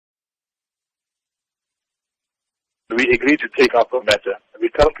We agreed to take up the matter. We're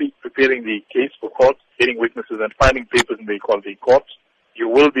currently preparing the case for court, getting witnesses and finding papers in the equality court. You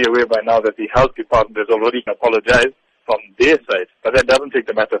will be aware by now that the health department has already apologized from their side, but that doesn't take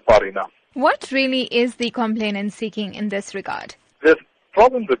the matter far enough. What really is the complainant seeking in this regard? The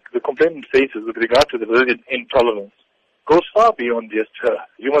problem that the complainant faces with regard to the religious intolerance goes far beyond just her.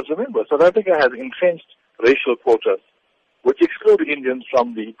 You must remember, South Africa has entrenched racial quotas, which exclude Indians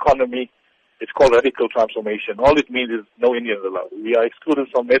from the economy. It's called radical transformation. All it means is no Indians allowed. We are excluded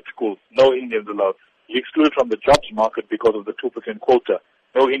from med schools, no Indians allowed. You're excluded from the jobs market because of the 2% quota,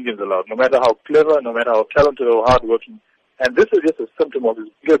 no Indians allowed. No matter how clever, no matter how talented or hardworking. And this is just a symptom of this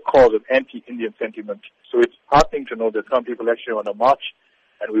bigger cause of anti-Indian sentiment. So it's heartening to know that some people actually want to march,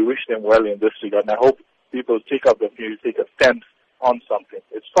 and we wish them well in this regard. And I hope people take up the view, take a stand on something.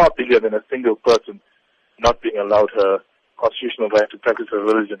 It's far bigger than a single person not being allowed her constitutional right to practice her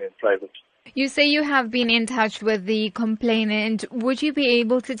religion in private. You say you have been in touch with the complainant. Would you be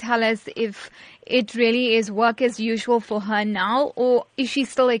able to tell us if it really is work as usual for her now, or is she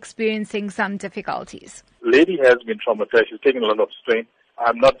still experiencing some difficulties? Lady has been traumatized. She's taken a lot of strain.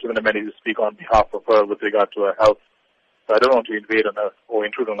 I'm not given a mandate to speak on behalf of her with regard to her health. So I don't want to invade on her or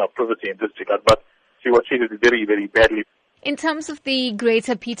intrude on her privacy in this regard, but she was treated very, very badly. In terms of the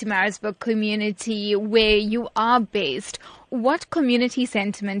greater Pietermaritzburg community where you are based, what community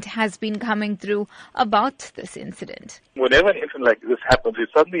sentiment has been coming through about this incident? Whenever an incident like this happens, it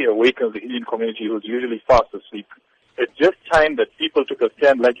suddenly awakens the Indian community who's usually fast asleep. It's just time that people took a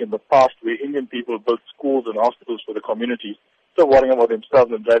stand like in the past where Indian people built schools and hospitals for the community, still worrying about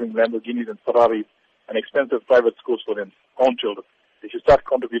themselves and driving Lamborghinis and Ferraris and expensive private schools for their own children. They should start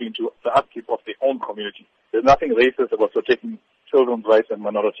contributing to the upkeep of their own community. There's nothing racist about protecting children's rights and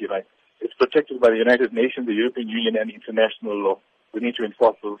minority rights. It's protected by the United Nations, the European Union, and international law. We need to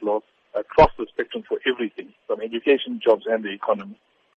enforce those laws across the spectrum for everything, from education, jobs, and the economy.